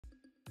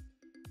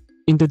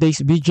In today's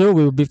video,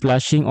 we will be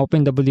flashing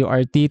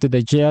OpenWRT to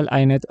the GL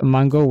Inet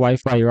Mango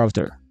Wi-Fi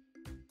router.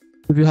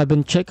 If you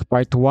haven't checked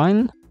part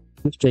 1,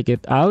 please check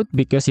it out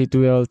because it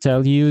will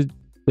tell you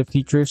the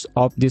features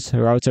of this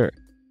router.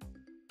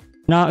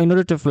 Now, in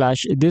order to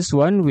flash this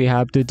one, we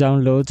have to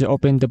download the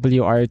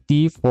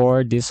OpenWRT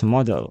for this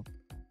model.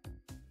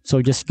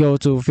 So just go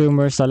to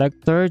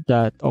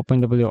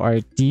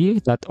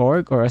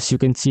firmwareselector.openwrt.org, or as you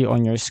can see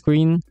on your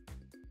screen,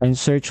 and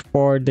search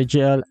for the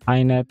GL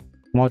Inet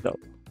model.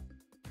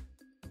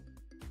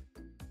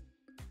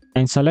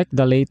 And select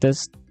the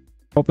latest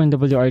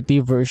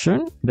OpenWRT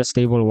version, the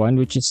stable one,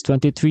 which is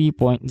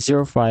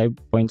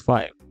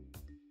 23.05.5.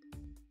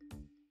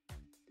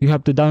 You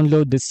have to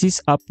download the sys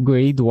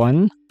upgrade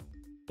one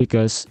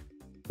because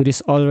it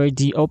is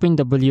already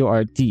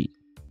OpenWRT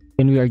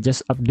and we are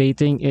just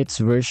updating its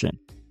version.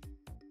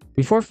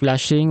 Before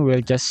flashing,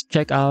 we'll just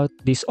check out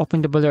this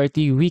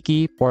OpenWRT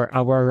wiki for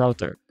our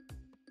router.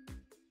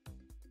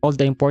 All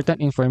the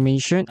important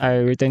information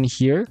are written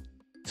here,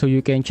 so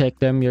you can check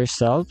them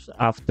yourselves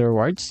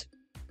afterwards.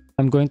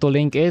 I'm going to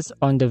link it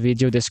on the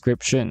video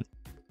description.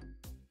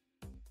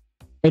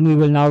 And we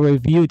will now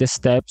review the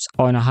steps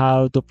on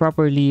how to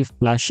properly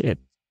flash it.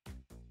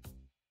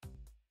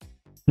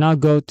 Now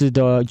go to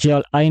the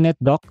GL Inet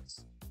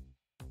docs.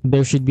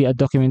 There should be a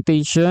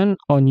documentation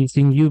on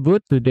using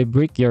U-boot to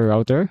debrick your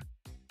router.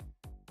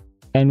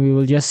 And we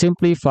will just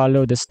simply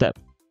follow the step.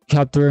 You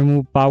have to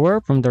remove power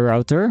from the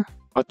router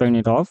or turn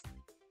it off.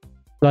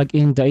 Plug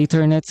in the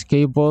Ethernet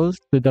cable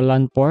to the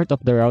LAN port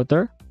of the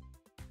router.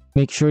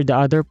 Make sure the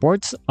other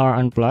ports are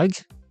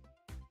unplugged.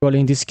 Well,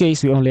 in this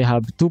case, we only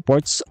have 2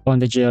 ports on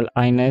the GL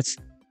Inet,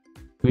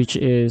 which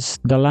is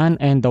the LAN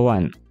and the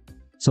WAN.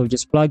 So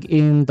just plug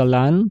in the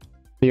LAN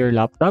to your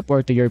laptop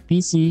or to your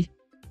PC,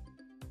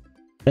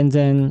 and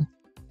then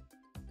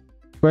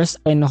press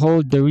and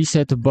hold the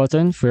reset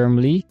button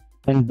firmly,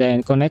 and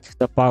then connect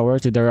the power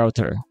to the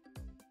router.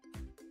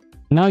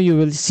 Now you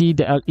will see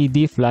the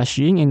LED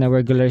flashing in a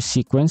regular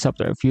sequence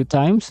after a few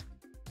times.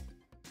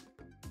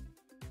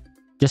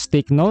 Just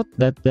take note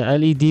that the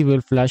LED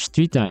will flash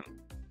 3 times.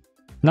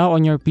 Now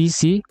on your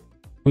PC,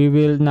 we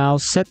will now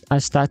set a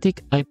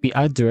static IP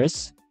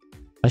address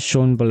as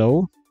shown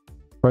below.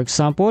 For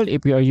example,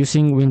 if you are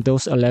using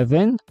Windows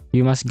 11,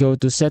 you must go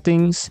to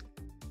Settings,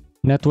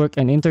 Network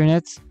and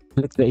Internet,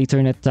 click the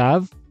Ethernet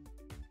tab,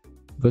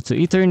 go to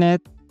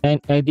Ethernet,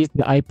 and edit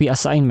the IP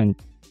assignment.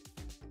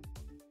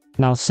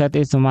 Now set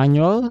it to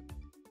manual,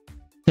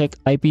 check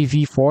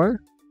IPv4,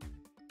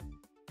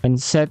 and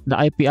set the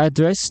IP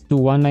address to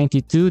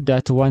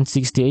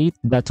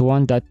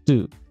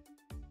 192.168.1.2.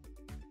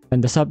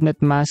 And the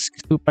subnet mask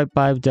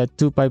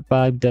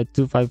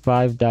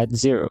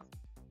 255.255.255.0,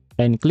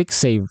 and click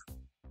Save.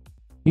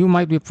 You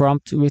might be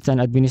prompted with an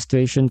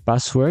administration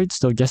password,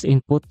 so just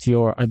input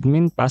your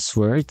admin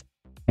password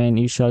and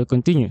you shall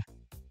continue.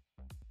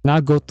 Now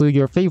go to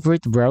your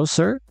favorite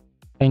browser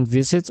and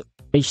visit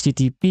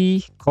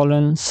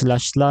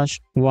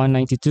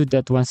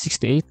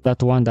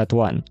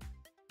http://192.168.1.1.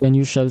 Then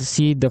you shall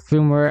see the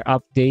firmware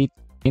update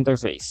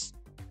interface.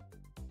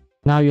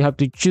 Now you have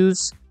to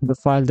choose the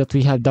file that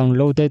we have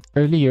downloaded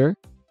earlier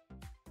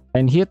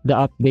and hit the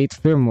update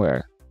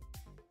firmware.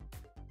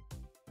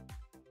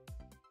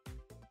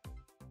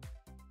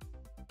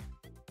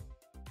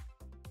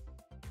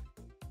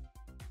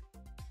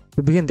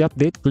 To begin the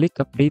update, click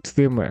Update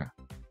Firmware.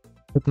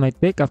 It might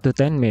take up to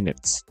 10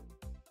 minutes.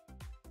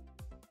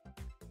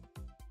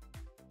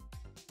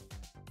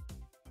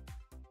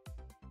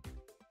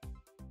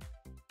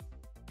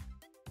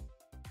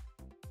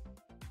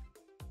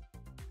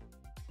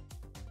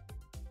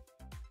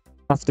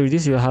 After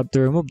this, you have to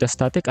remove the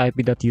static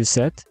IP that you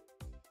set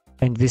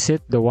and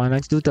visit the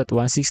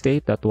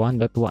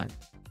 192.168.1.1.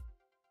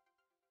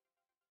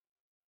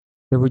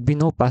 There would be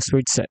no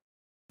password set.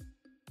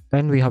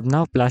 And we have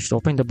now flashed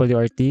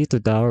OpenWRT to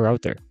the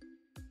router.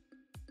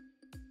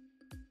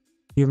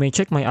 You may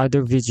check my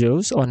other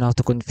videos on how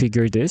to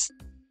configure this.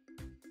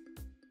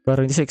 But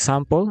in this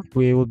example,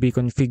 we will be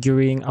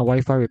configuring a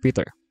Wi-Fi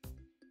repeater.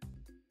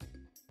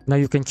 Now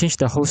you can change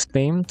the host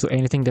name to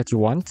anything that you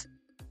want.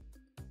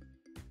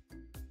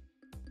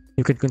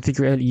 You can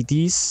configure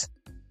LEDs,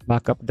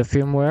 back up the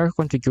firmware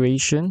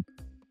configuration,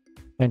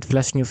 and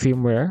flash new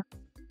firmware.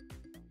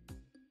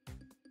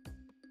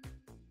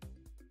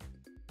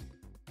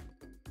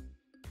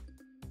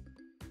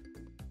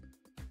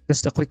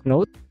 Just a quick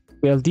note,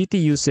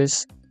 LDT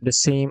uses the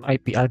same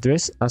IP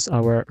address as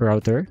our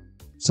router,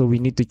 so we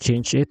need to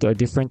change it to a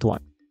different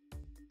one.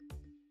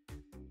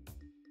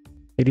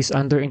 It is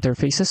under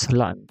Interfaces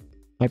LAN,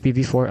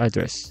 IPv4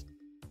 address.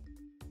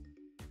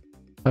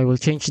 I will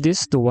change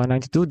this to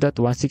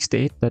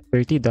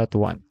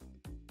 192.168.30.1.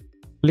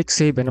 Click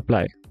Save and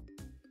Apply.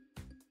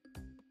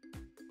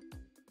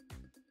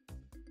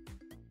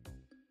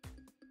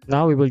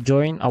 Now we will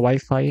join a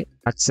Wi-Fi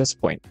access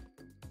point.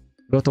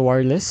 Go to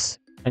Wireless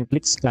and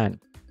click Scan.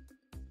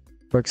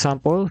 For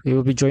example, we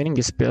will be joining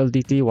this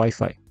PLDT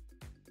Wi-Fi.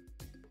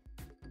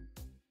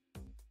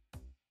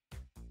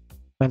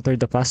 Enter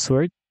the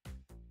password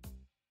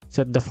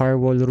Set the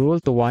firewall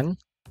rule to 1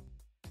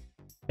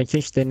 and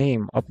change the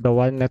name of the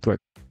WAN network.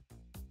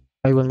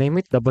 I will name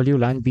it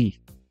WLAN B.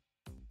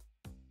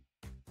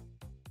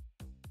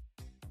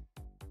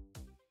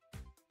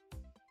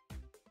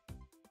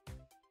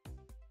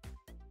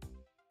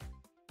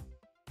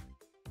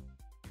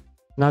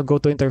 Now go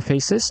to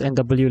Interfaces and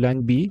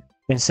WLAN B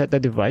and set the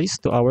device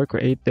to our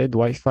created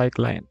Wi-Fi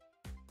client.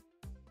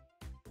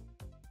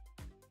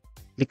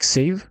 Click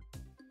Save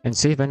and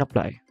save and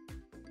apply.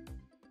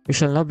 We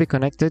shall now be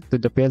connected to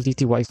the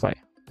PLDT Wi-Fi.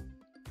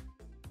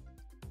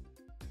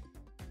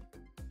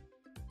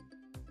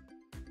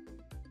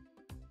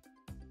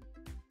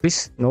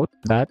 Please note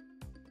that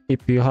if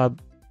you have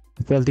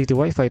PLDT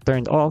Wi-Fi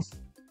turned off,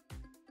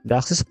 the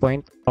access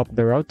point of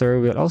the router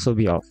will also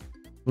be off.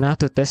 Now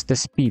to test the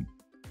speed.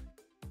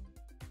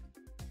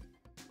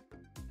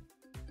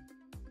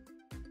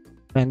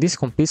 And this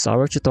completes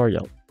our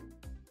tutorial.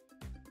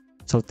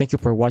 So thank you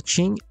for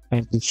watching,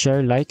 and please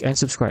share, like, and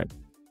subscribe.